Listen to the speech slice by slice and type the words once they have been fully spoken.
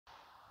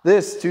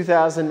This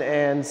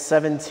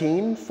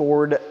 2017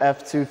 Ford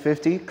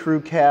F250 Crew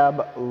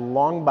Cab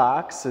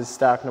Longbox is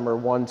stock number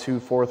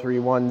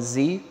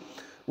 12431Z.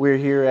 We're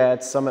here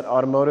at Summit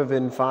Automotive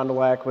in Fond du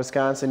Lac,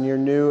 Wisconsin, your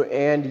new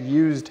and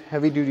used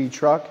heavy-duty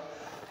truck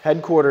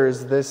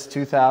headquarters. This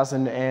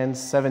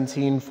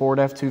 2017 Ford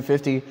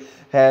F250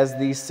 has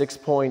the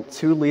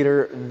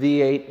 6.2-liter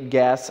V8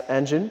 gas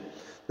engine.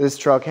 This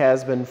truck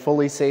has been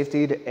fully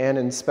safetied and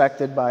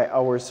inspected by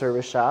our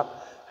service shop.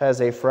 Has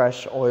a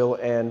fresh oil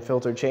and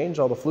filter change.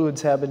 All the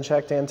fluids have been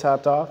checked and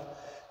topped off,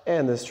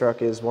 and this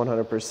truck is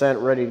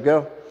 100% ready to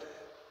go.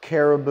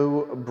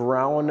 Caribou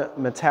brown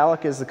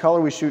metallic is the color.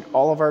 We shoot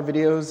all of our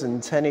videos in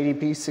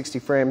 1080p 60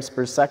 frames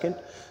per second.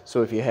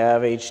 So if you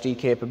have HD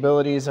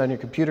capabilities on your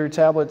computer,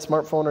 tablet,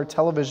 smartphone, or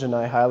television,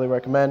 I highly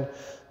recommend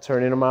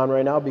turning them on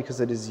right now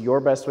because it is your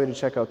best way to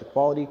check out the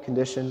quality,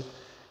 condition,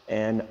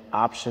 and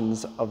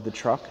options of the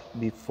truck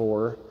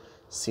before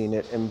seeing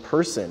it in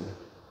person.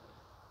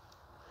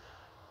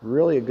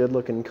 Really a good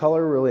looking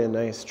color, really a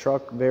nice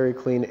truck, very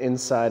clean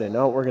inside and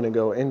out. We're gonna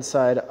go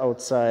inside,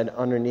 outside,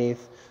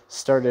 underneath,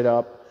 start it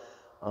up,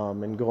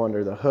 and go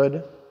under the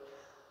hood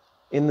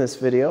in this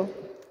video.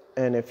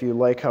 And if you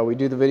like how we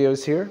do the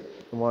videos here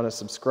and wanna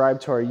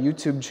subscribe to our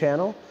YouTube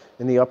channel,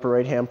 in the upper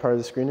right hand part of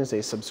the screen is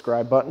a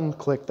subscribe button.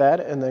 Click that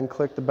and then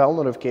click the bell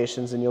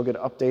notifications and you'll get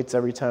updates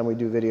every time we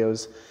do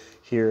videos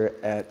here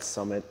at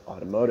Summit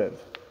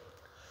Automotive.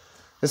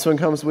 This one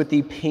comes with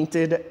the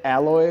painted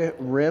alloy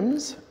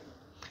rims.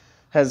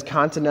 Has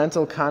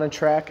Continental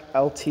Contirac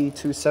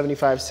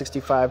L.T.275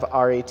 65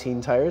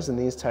 R18 tires, and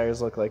these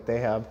tires look like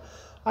they have,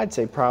 I'd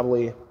say,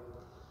 probably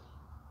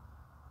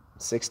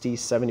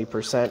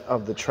 60–70%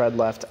 of the tread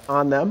left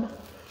on them.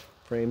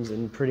 Frame's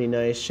in pretty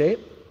nice shape.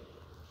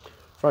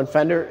 Front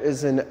fender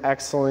is in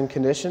excellent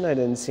condition. I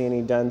didn't see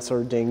any dents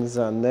or dings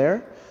on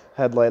there.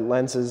 Headlight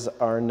lenses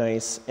are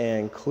nice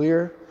and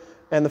clear,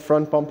 and the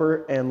front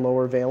bumper and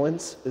lower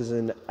valence is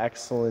in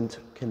excellent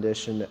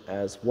condition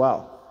as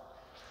well.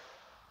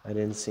 I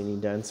didn't see any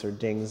dents or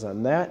dings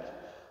on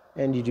that.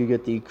 And you do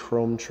get the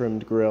chrome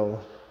trimmed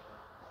grille,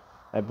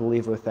 I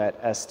believe with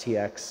that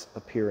STX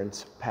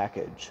appearance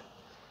package.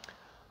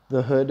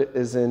 The hood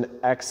is in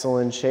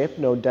excellent shape,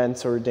 no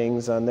dents or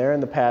dings on there,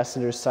 and the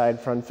passenger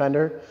side front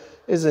fender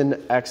is in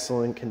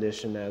excellent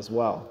condition as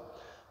well.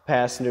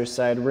 Passenger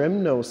side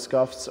rim, no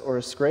scuffs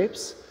or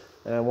scrapes.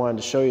 And I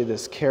wanted to show you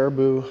this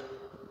Caribou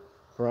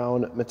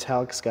brown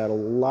metallic. It's got a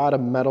lot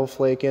of metal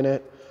flake in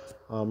it.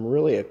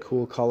 Really a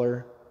cool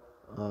color.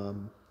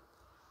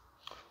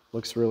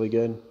 Looks really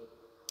good.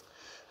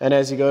 And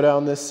as you go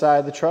down this side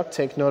of the truck,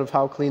 take note of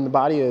how clean the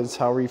body is,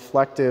 how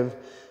reflective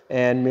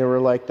and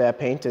mirror-like that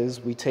paint is.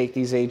 We take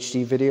these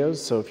HD videos,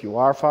 so if you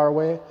are far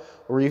away,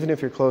 or even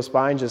if you're close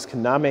by and just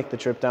cannot make the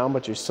trip down,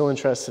 but you're still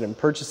interested in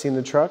purchasing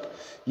the truck,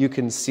 you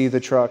can see the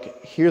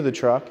truck, hear the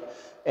truck,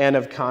 and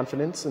have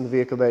confidence in the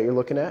vehicle that you're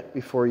looking at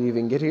before you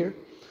even get here.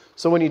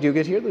 So when you do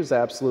get here, there's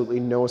absolutely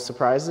no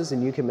surprises,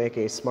 and you can make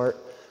a smart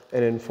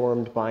and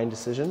informed buying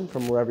decision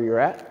from wherever you're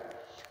at.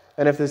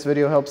 And if this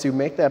video helps you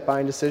make that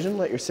buying decision,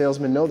 let your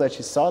salesman know that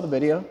you saw the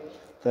video,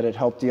 that it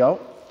helped you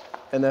out,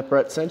 and that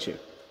Brett sent you.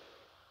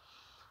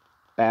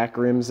 Back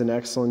rim's in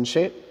excellent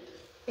shape,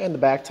 and the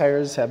back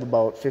tires have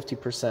about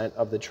 50%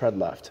 of the tread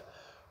left.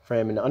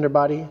 Frame and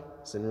underbody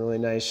is in really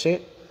nice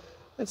shape.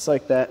 It's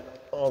like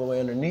that all the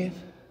way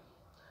underneath.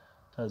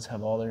 Does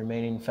have all the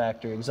remaining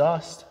factory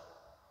exhaust.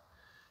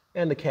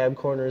 And the cab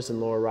corners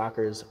and lower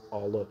rockers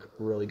all look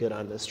really good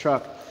on this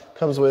truck.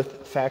 Comes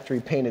with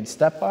factory painted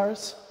step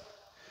bars.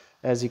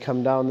 As you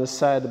come down this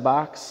side of the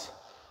box,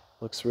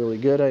 looks really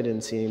good. I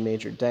didn't see any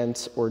major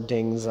dents or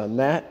dings on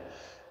that.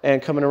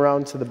 And coming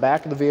around to the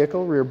back of the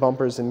vehicle, rear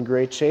bumper's in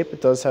great shape.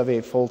 It does have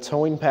a full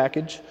towing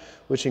package,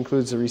 which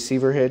includes a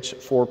receiver hitch,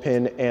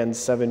 4-pin and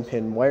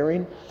 7-pin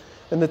wiring.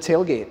 And the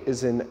tailgate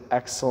is in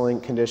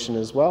excellent condition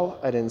as well.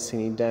 I didn't see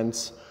any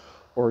dents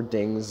or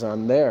dings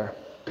on there.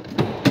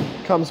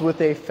 Comes with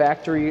a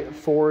factory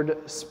Ford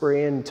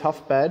spray and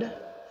tough bed,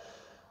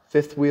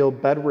 fifth wheel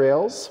bed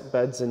rails.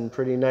 Bed's in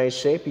pretty nice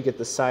shape. You get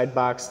the side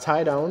box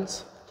tie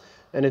downs,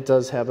 and it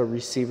does have a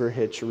receiver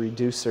hitch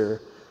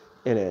reducer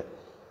in it.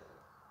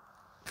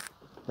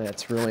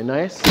 That's really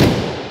nice.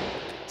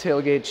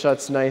 Tailgate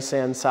shuts nice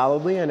and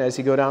solidly, and as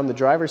you go down the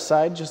driver's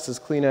side, just as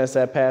clean as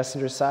that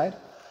passenger side.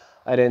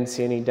 I didn't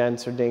see any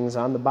dents or dings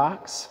on the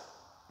box.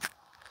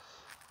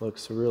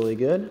 Looks really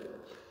good.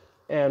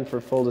 And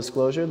for full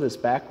disclosure, this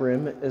back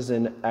rim is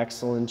in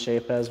excellent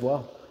shape as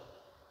well.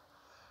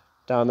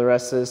 Down the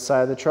rest of this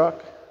side of the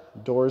truck,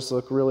 doors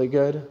look really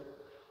good.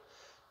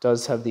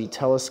 Does have the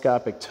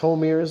telescopic tow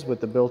mirrors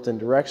with the built-in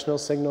directional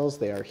signals.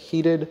 They are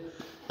heated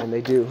and they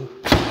do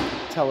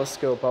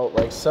telescope out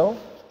like so.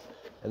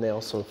 And they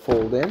also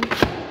fold in.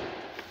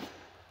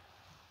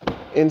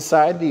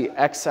 Inside, the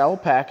XL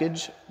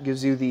package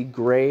gives you the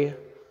gray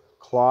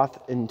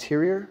cloth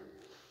interior.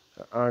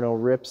 There are no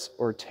rips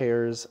or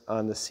tears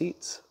on the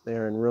seats.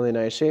 They're in really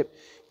nice shape.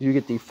 You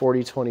get the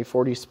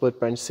 40-20-40 split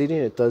bench seating.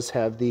 It does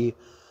have the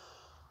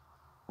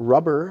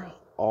rubber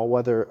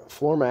all-weather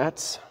floor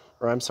mats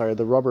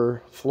the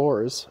rubber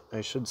floors,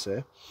 I should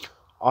say.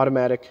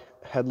 Automatic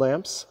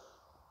headlamps,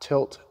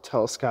 tilt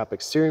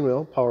telescopic steering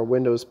wheel, power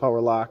windows,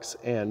 power locks,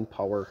 and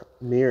power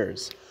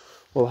mirrors.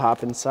 We'll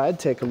hop inside,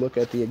 take a look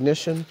at the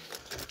ignition,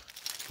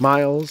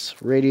 miles,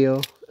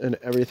 radio, and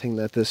everything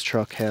that this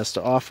truck has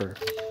to offer.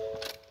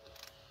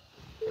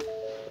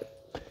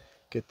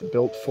 Get the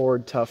built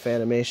Ford tough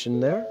animation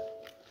there.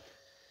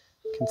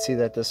 You can see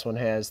that this one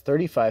has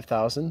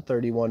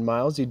 35,031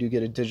 miles. You do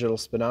get a digital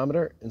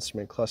speedometer.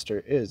 Instrument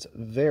cluster is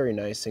very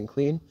nice and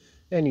clean,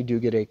 and you do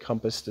get a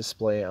compass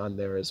display on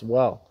there as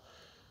well.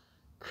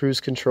 Cruise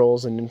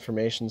controls and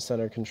information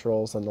center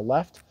controls on the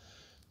left.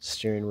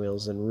 Steering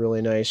wheel's in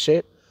really nice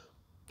shape.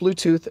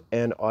 Bluetooth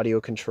and audio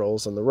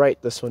controls on the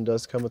right. This one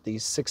does come with the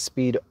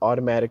 6-speed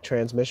automatic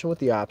transmission with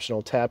the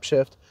optional tap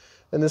shift.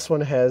 And this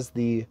one has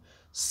the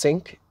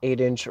Sync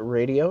 8-inch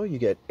radio. You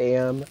get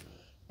AM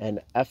and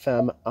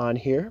FM on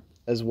here,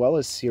 as well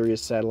as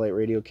Sirius satellite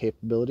radio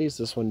capabilities.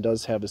 This one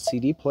does have a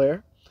CD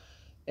player.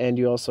 And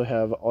you also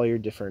have all your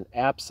different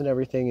apps and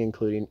everything,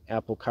 including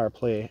Apple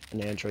CarPlay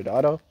and Android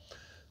Auto.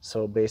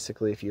 So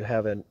basically, if you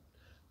have a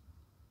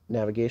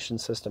navigation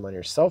system on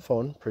your cell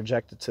phone,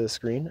 project it to the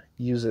screen,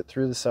 use it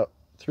through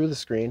the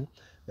screen,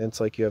 and it's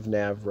like you have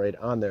nav right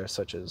on there,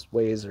 such as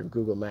Waze or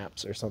Google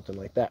Maps or something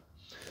like that.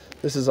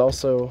 This is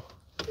also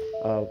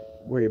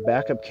where your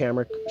backup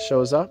camera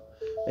shows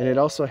up, and it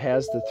also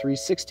has the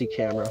 360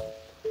 camera.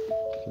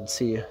 You can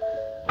see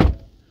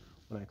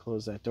when I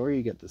close that door,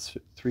 you get this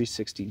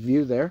 360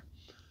 view there.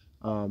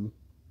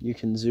 You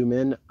can zoom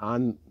in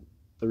on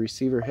the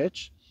receiver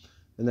hitch.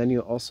 And then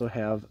you also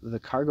have the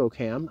cargo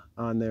cam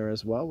on there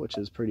as well, which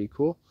is pretty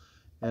cool.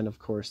 And of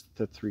course,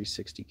 the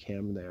 360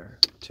 cam there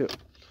too.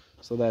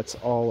 So that's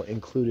all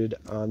included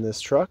on this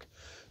truck.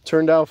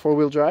 Turned out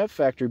 4-wheel drive,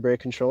 factory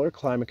brake controller,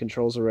 climate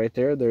controls are right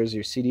there. There's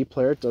your CD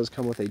player. It does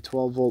come with a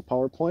 12-volt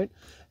power point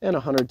and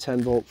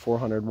 110-volt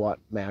 400-watt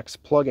max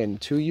plug-in.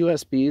 2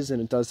 USBs,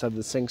 and it does have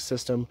the sync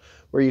system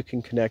where you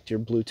can connect your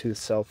Bluetooth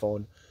cell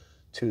phone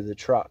to the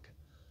truck.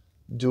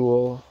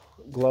 Dual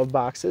glove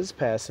boxes,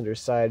 passenger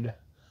side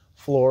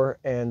floor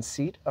and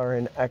seat are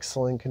in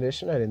excellent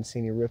condition. I didn't see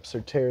any rips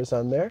or tears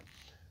on there.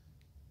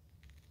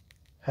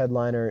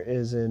 Headliner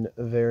is in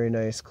very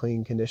nice,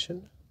 clean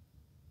condition.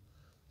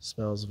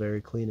 Smells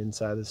very clean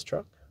inside this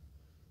truck.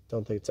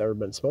 Don't think it's ever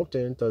been smoked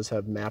in. It does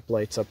have map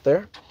lights up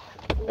there.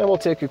 And we'll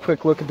take a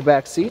quick look at the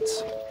back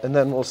seats, and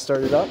then we'll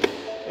start it up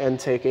and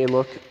take a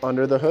look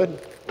under the hood.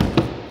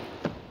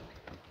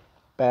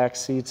 Back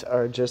seats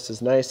are just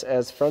as nice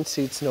as front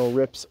seats. No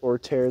rips or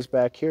tears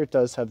back here. It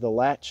does have the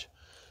latch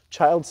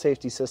child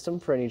safety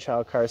system for any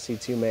child car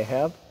seats you may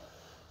have.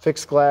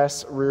 Fixed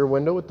glass rear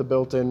window with the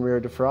built-in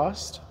rear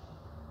defrost.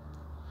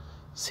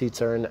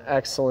 Seats are in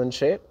excellent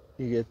shape.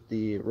 You get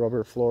the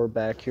rubber floor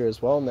back here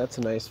as well, and that's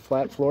a nice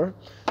flat floor.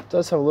 It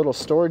does have a little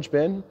storage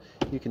bin.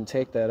 You can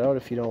take that out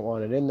if you don't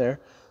want it in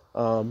there,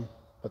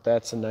 but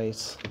that's a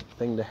nice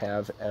thing to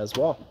have as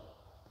well.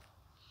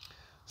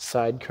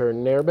 Side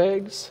curtain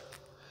airbags,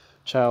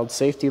 child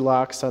safety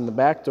locks on the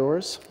back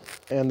doors,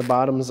 and the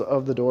bottoms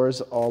of the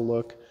doors all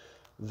look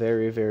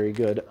very, very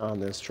good on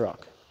this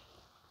truck.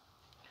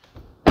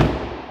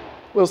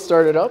 We'll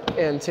start it up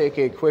and take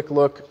a quick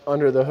look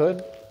under the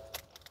hood.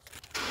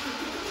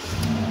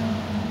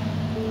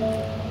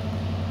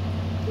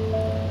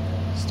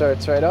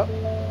 Starts right up.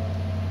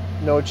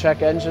 No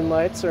check engine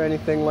lights or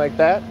anything like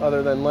that,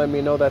 other than letting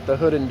me know that the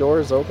hood and door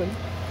is open.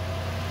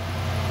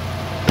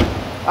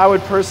 I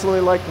would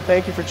personally like to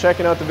thank you for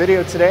checking out the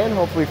video today, and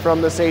hopefully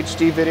from this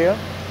HD video,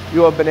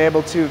 you have been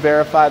able to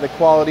verify the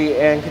quality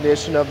and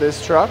condition of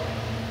this truck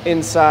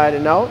inside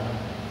and out.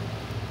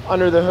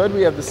 Under the hood,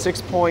 we have the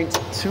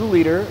 6.2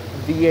 liter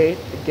V8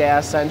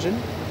 gas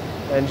engine.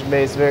 Engine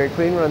bay is very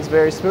clean, runs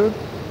very smooth.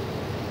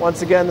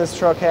 Once again, this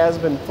truck has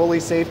been fully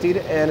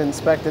safetied and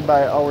inspected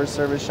by our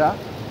service shop.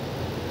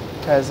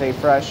 Has a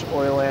fresh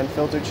oil and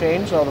filter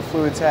change. All the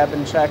fluids have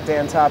been checked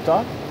and topped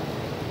off.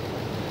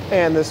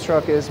 And this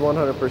truck is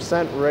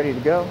 100% ready to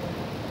go.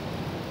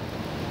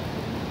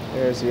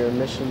 There's your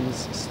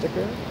emissions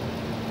sticker.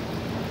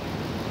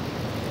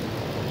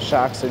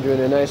 Shocks are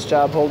doing a nice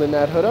job holding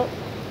that hood up.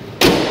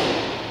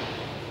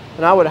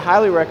 And I would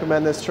highly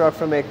recommend this truck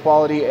from a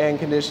quality and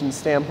condition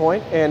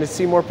standpoint. And to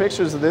see more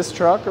pictures of this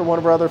truck or one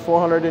of our other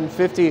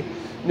 450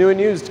 new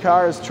and used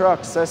cars,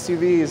 trucks,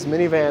 SUVs,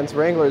 minivans,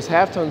 Wranglers,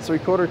 half tons,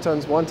 3/4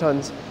 tons, 1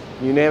 tons,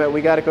 you name it,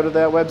 we got to go to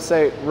that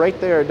website right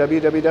there,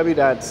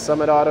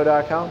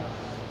 www.summitauto.com.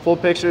 Full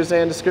pictures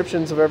and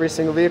descriptions of every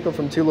single vehicle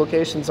from 2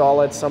 locations,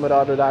 all at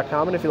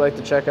summitauto.com. And if you'd like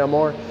to check out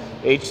more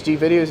HD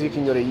videos, you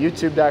can go to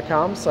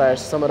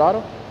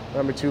youtube.com/summitauto.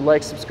 Remember to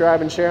like,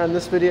 subscribe, and share on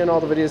this video and all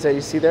the videos that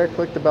you see there.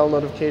 Click the bell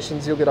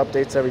notifications. You'll get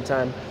updates every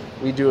time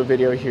we do a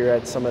video here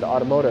at Summit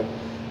Automotive.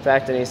 In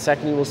fact, in a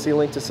second, you will see a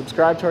link to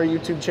subscribe to our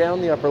YouTube channel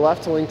in the upper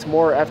left, a link to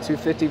more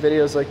F250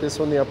 videos like this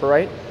one in the upper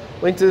right,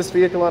 link to this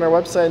vehicle on our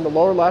website in the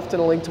lower left,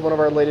 and a link to one of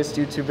our latest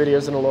YouTube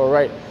videos in the lower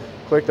right.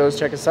 Click those,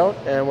 check us out,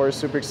 and we're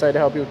super excited to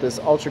help you with this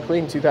ultra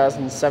clean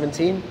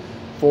 2017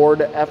 Ford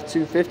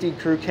F250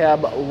 Crew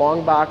Cab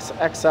Longbox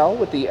XL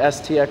with the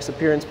STX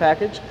appearance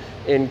package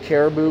in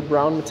Caribou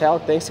Brown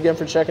Metallic. Thanks again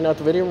for checking out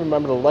the video.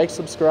 Remember to like,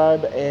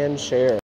 subscribe, and share.